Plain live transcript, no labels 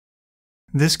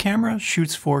This camera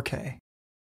shoots 4K.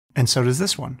 And so does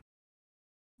this one.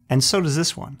 And so does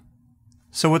this one.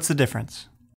 So what's the difference?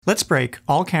 Let's break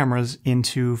all cameras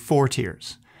into 4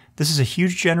 tiers. This is a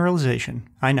huge generalization,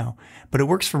 I know, but it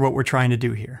works for what we're trying to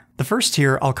do here. The first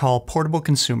tier I'll call portable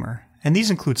consumer, and these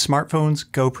include smartphones,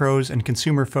 GoPros, and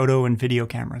consumer photo and video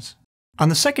cameras. On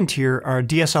the second tier are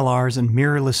DSLRs and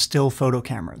mirrorless still photo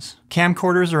cameras.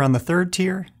 Camcorders are on the third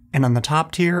tier, and on the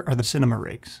top tier are the cinema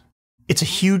rigs. It's a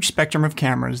huge spectrum of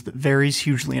cameras that varies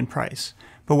hugely in price,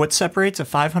 but what separates a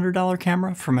 $500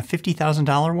 camera from a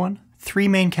 $50,000 one? 3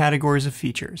 main categories of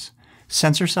features: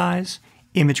 sensor size,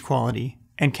 image quality,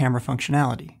 and camera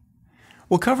functionality.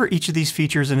 We'll cover each of these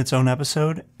features in its own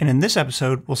episode, and in this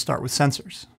episode we'll start with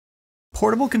sensors.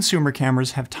 Portable consumer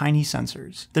cameras have tiny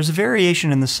sensors. There's a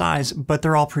variation in the size, but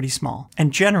they're all pretty small.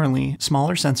 And generally,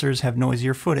 smaller sensors have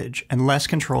noisier footage and less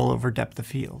control over depth of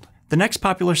field. The next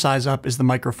popular size up is the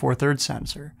micro four thirds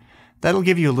sensor. That'll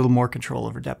give you a little more control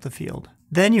over depth of field.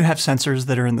 Then you have sensors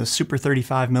that are in the super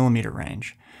 35mm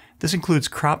range. This includes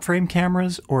crop frame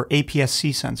cameras or APS-C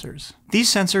sensors.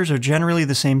 These sensors are generally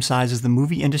the same size as the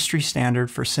movie industry standard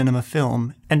for cinema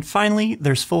film. And finally,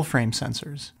 there's full frame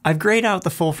sensors. I've grayed out the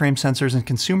full frame sensors in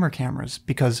consumer cameras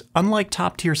because, unlike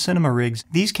top-tier cinema rigs,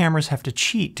 these cameras have to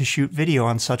cheat to shoot video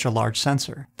on such a large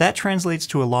sensor. That translates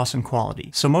to a loss in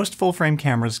quality, so most full frame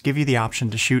cameras give you the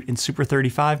option to shoot in Super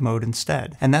 35 mode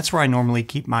instead, and that's where I normally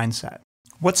keep mine set.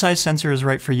 What size sensor is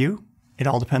right for you? It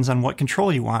all depends on what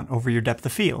control you want over your depth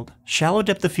of field. Shallow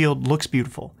depth of field looks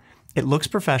beautiful. It looks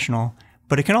professional,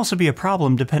 but it can also be a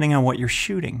problem depending on what you're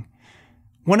shooting.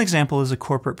 One example is a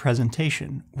corporate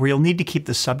presentation, where you'll need to keep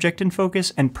the subject in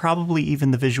focus and probably even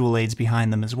the visual aids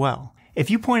behind them as well. If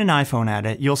you point an iPhone at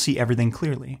it, you'll see everything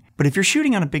clearly. But if you're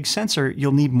shooting on a big sensor,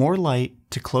 you'll need more light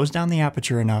to close down the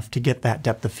aperture enough to get that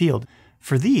depth of field.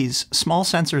 For these, small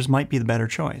sensors might be the better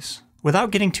choice.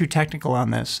 Without getting too technical on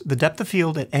this, the depth of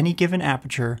field at any given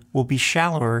aperture will be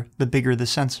shallower the bigger the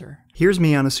sensor. Here's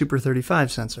me on a Super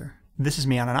 35 sensor. This is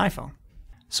me on an iPhone.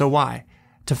 So why?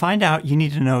 To find out, you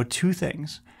need to know 2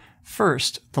 things.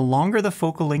 First, the longer the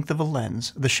focal length of a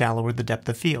lens, the shallower the depth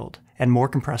of field, and more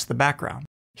compressed the background.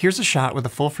 Here's a shot with a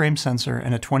full frame sensor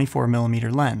and a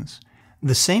 24mm lens.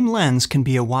 The same lens can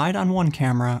be a wide on one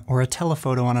camera or a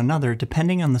telephoto on another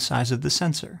depending on the size of the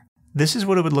sensor. This is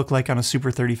what it would look like on a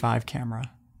Super 35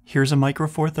 camera. Here's a micro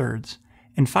four thirds.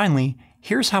 And finally,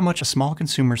 here's how much a small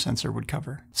consumer sensor would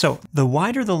cover. So, the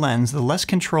wider the lens, the less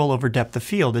control over depth of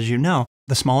field, as you know.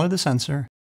 The smaller the sensor,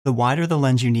 the wider the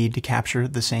lens you need to capture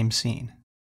the same scene.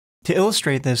 To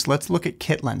illustrate this, let's look at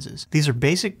kit lenses. These are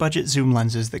basic budget zoom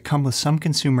lenses that come with some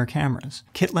consumer cameras.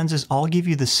 Kit lenses all give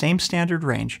you the same standard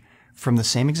range, from the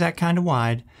same exact kind of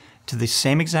wide to the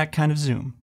same exact kind of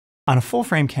zoom. On a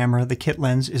full-frame camera, the kit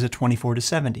lens is a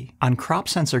 24-70. On crop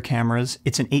sensor cameras,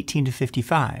 it's an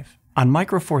 18-55. On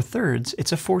micro four thirds,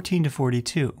 it's a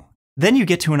 14-42. Then you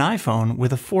get to an iPhone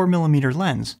with a 4mm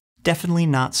lens, definitely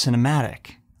not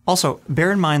cinematic. Also,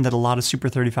 bear in mind that a lot of Super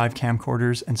 35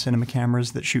 camcorders and cinema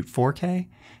cameras that shoot 4K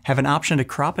have an option to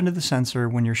crop into the sensor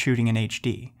when you're shooting in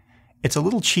HD. It's a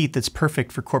little cheat that's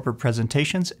perfect for corporate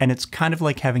presentations, and it's kind of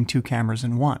like having 2 cameras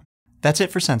in one. That's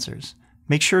it for sensors.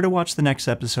 Make sure to watch the next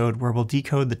episode where we'll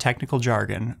decode the technical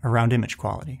jargon around image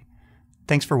quality.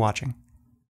 Thanks for watching.